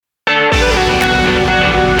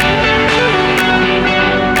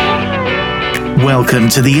Welcome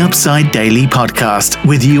to the Upside Daily Podcast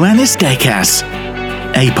with Ioannis Dekas,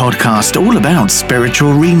 a podcast all about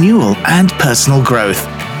spiritual renewal and personal growth.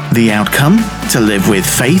 The outcome? To live with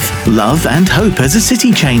faith, love, and hope as a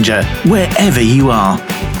city changer, wherever you are.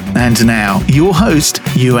 And now, your host,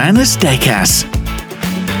 Ioannis Dekas.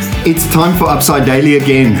 It's time for Upside Daily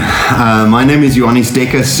again. My name is Ioannis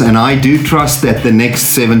Dekas, and I do trust that the next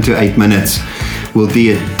 7 to 8 minutes will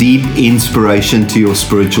be a deep inspiration to your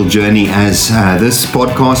spiritual journey as this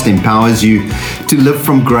podcast empowers you to live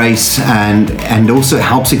from grace and also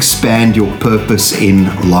helps expand your purpose in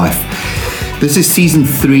life. This is season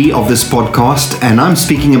 3 of this podcast, and I'm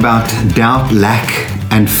speaking about doubt, lack,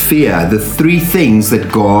 and fear, the 3 things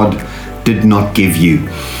that God did not give you.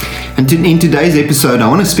 And in today's episode, I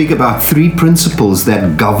want to speak about 3 principles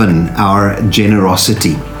that govern our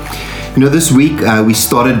generosity. You know, this week we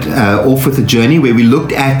started off with a journey where we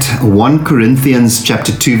looked at 1 Corinthians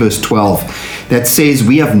chapter 2 verse 12 that says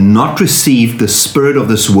we have not received the spirit of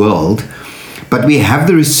this world, but we have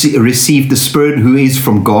received the Spirit who is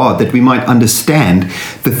from God, that we might understand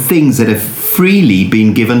the things that have freely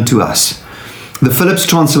been given to us. The Phillips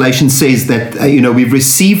translation says that we've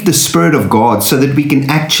received the Spirit of God so that we can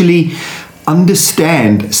actually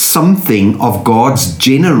understand something of God's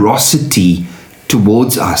generosity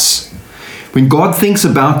towards us. When God thinks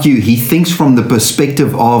about you, He thinks from the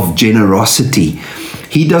perspective of generosity.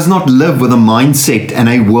 He does not live with a mindset and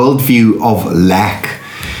a worldview of lack.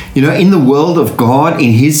 You know, in the world of God,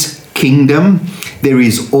 in His kingdom, there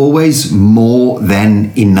is always more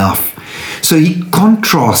than enough. So He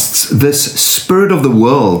contrasts this spirit of the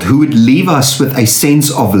world who would leave us with a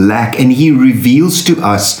sense of lack, and He reveals to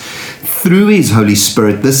us through His Holy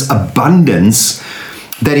Spirit this abundance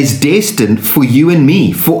that is destined for you and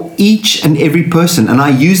me, for each and every person. And I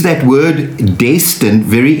use that word destined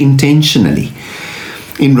very intentionally.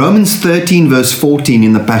 In Romans 13 verse 14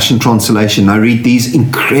 in the Passion Translation, I read these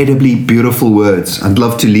incredibly beautiful words. I'd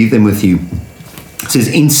love to leave them with you. It says,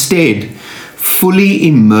 instead, fully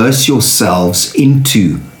immerse yourselves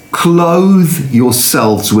into, clothe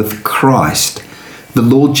yourselves with Christ, the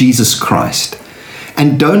Lord Jesus Christ.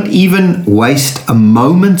 And don't even waste a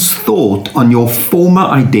moment's thought on your former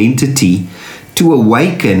identity to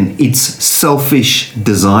awaken its selfish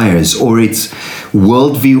desires or its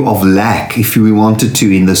worldview of lack, if we wanted to,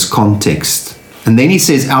 in this context. And then he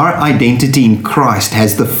says, our identity in Christ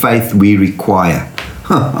has the faith we require.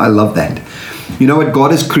 I love that. You know what?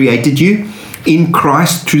 God has created you in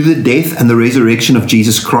Christ through the death and the resurrection of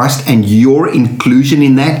Jesus Christ, and your inclusion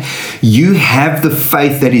in that. You have the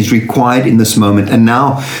faith that is required in this moment. And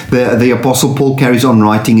now the Apostle Paul carries on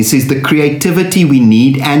writing. He says the creativity we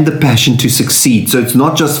need and the passion to succeed. So it's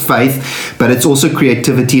not just faith, but it's also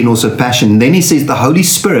creativity and also passion. And then he says the Holy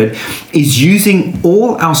Spirit is using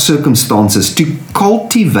all our circumstances to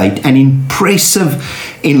cultivate an impressive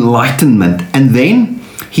enlightenment. And then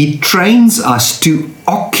He trains us to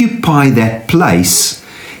occupy that place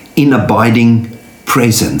in abiding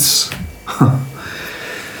presence.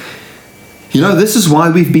 You know, this is why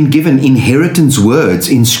we've been given inheritance words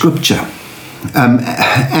in Scripture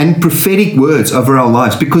and prophetic words over our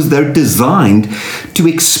lives, because they're designed to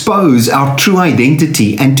expose our true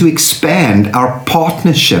identity and to expand our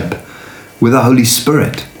partnership with the Holy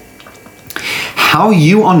Spirit. How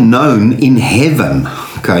you are known in heaven,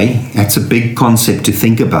 okay, that's a big concept to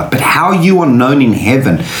think about. But how you are known in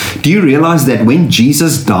heaven. Do you realize that when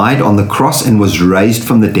Jesus died on the cross and was raised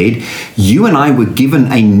from the dead, you and I were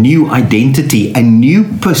given a new identity, a new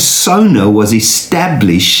persona was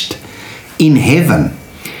established in heaven.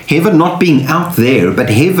 Heaven not being out there, but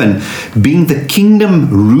heaven being the kingdom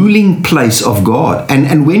ruling place of God.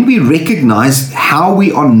 And when we recognize how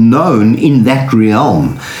we are known in that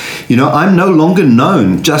realm, you know, I'm no longer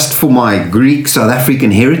known just for my Greek South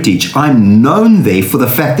African heritage. I'm known there for the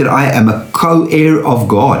fact that I am a co-heir of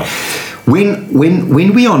God. When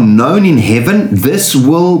we are known in heaven, this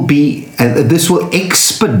will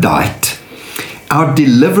expedite our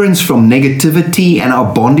deliverance from negativity and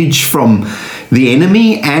our bondage from the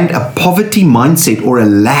enemy and a poverty mindset or a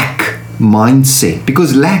lack mindset.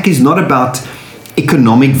 Because lack is not about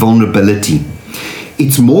economic vulnerability.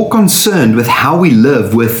 It's more concerned with how we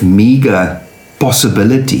live with meager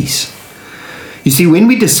possibilities. You see, when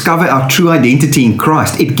we discover our true identity in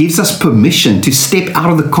Christ, it gives us permission to step out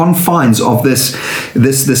of the confines of this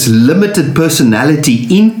limited personality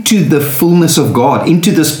into the fullness of God,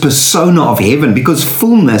 into this persona of heaven, because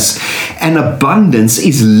fullness and abundance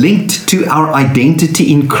is linked to our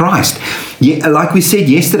identity in Christ. Yeah, like we said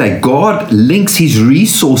yesterday, God links His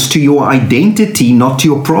resource to your identity, not to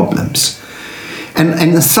your problems.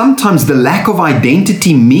 And sometimes the lack of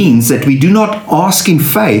identity means that we do not ask in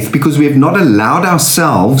faith because we have not allowed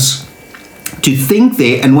ourselves to think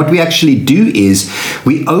there. And what we actually do is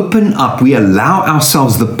we open up, we allow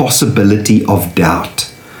ourselves the possibility of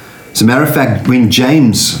doubt. As a matter of fact, when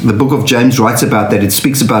James, the book of James writes about that, it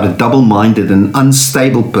speaks about a double-minded and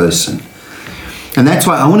unstable person. And that's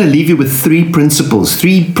why I want to leave you with three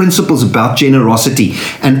principles about generosity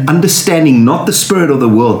and understanding not the spirit of the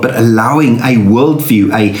world, but allowing a worldview,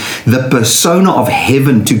 the persona of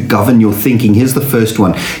heaven to govern your thinking. Here's the first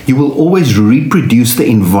one. You will always reproduce the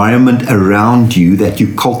environment around you that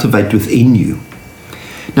you cultivate within you.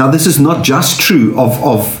 Now, this is not just true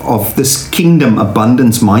of this kingdom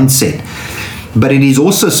abundance mindset, but it is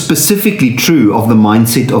also specifically true of the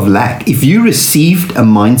mindset of lack. If you received a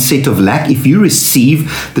mindset of lack, if you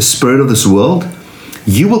receive the spirit of this world,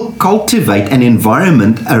 you will cultivate an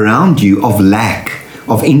environment around you of lack,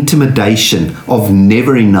 of intimidation, of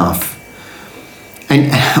never enough.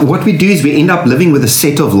 And what we do is we end up living with a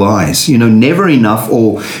set of lies, never enough,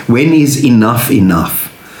 or when is enough enough.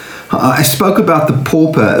 I spoke about the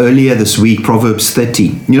pauper earlier this week, Proverbs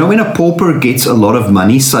 30. When a pauper gets a lot of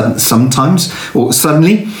money sometimes or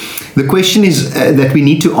suddenly, the question is that we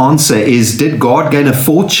need to answer is, did God gain a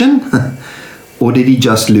fortune or did he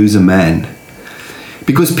just lose a man?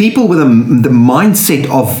 Because people with the mindset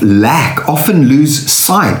of lack often lose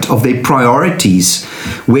sight of their priorities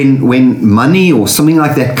when money or something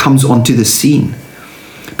like that comes onto the scene.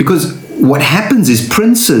 Because what happens is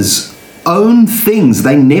princes own things.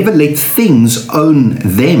 They never let things own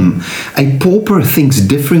them. A pauper thinks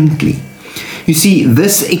differently. You see,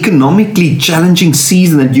 this economically challenging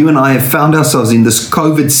season that you and I have found ourselves in, this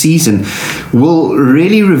COVID season, will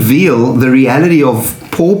really reveal the reality of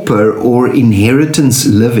pauper or inheritance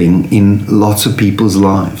living in lots of people's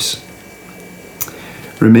lives.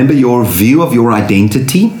 Remember, your view of your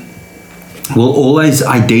identity will always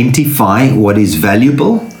identify what is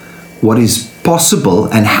valuable, what is possible,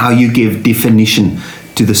 and how you give definition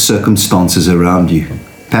to the circumstances around you.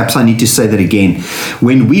 Perhaps I need to say that again.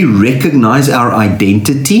 When we recognize our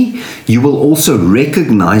identity, you will also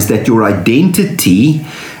recognize that your identity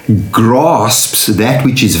grasps that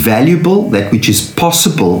which is valuable, that which is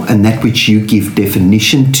possible, and that which you give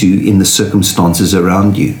definition to in the circumstances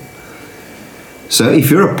around you. So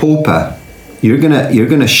if you're a pauper, you're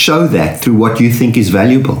gonna show that through what you think is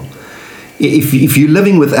valuable. If you're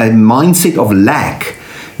living with a mindset of lack,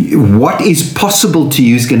 what is possible to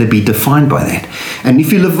you is going to be defined by that. And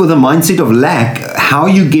if you live with a mindset of lack, how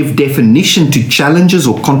you give definition to challenges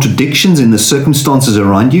or contradictions in the circumstances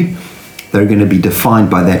around you, they're going to be defined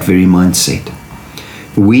by that very mindset.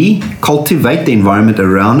 We cultivate the environment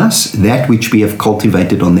around us, that which we have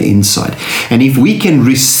cultivated on the inside. And if we can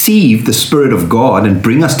receive the Spirit of God and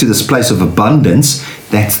bring us to this place of abundance,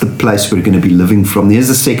 that's the place we're going to be living from. Here's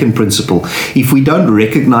the second principle. If we don't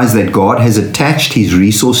recognize that God has attached his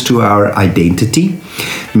resource to our identity,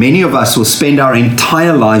 many of us will spend our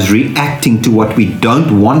entire lives reacting to what we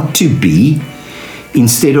don't want to be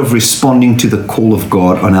instead of responding to the call of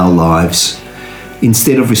God on our lives,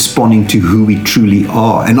 instead of responding to who we truly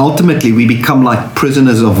are. And ultimately, we become like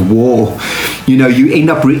prisoners of war. You end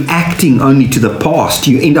up reacting only to the past.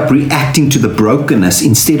 You end up reacting to the brokenness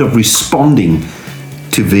instead of responding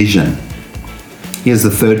to vision. Here's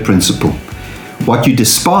the third principle. What you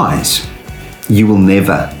despise, you will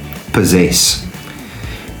never possess.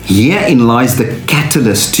 Herein lies the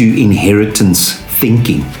catalyst to inheritance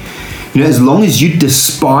thinking. As long as you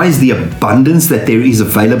despise the abundance that there is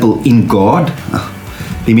available in God,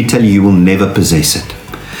 let me tell you, you will never possess it.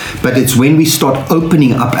 But it's when we start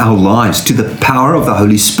opening up our lives to the power of the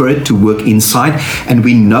Holy Spirit to work inside, and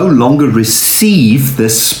we no longer receive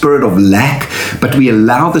this spirit of lack, but we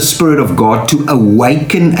allow the Spirit of God to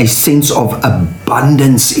awaken a sense of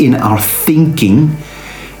abundance in our thinking.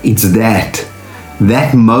 It's that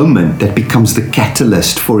moment that becomes the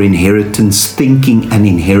catalyst for inheritance thinking and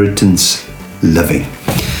inheritance living.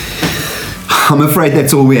 I'm afraid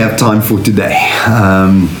that's all we have time for today.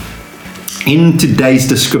 In today's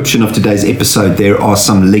description of today's episode, there are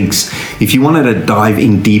some links. If you wanted to dive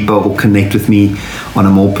in deeper or connect with me on a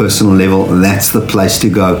more personal level, that's the place to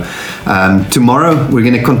go. Tomorrow, we're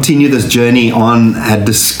going to continue this journey on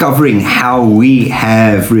discovering how we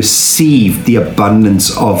have received the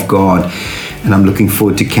abundance of God. And I'm looking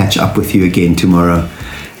forward to catch up with you again tomorrow.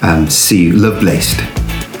 See you. Live blessed.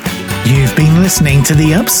 You've been listening to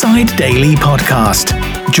the Upside Daily podcast.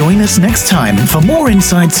 Join us next time for more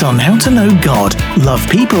insights on how to know God, love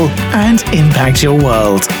people, and impact your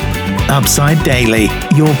world. Upside Daily,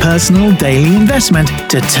 your personal daily investment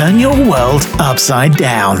to turn your world upside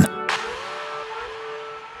down.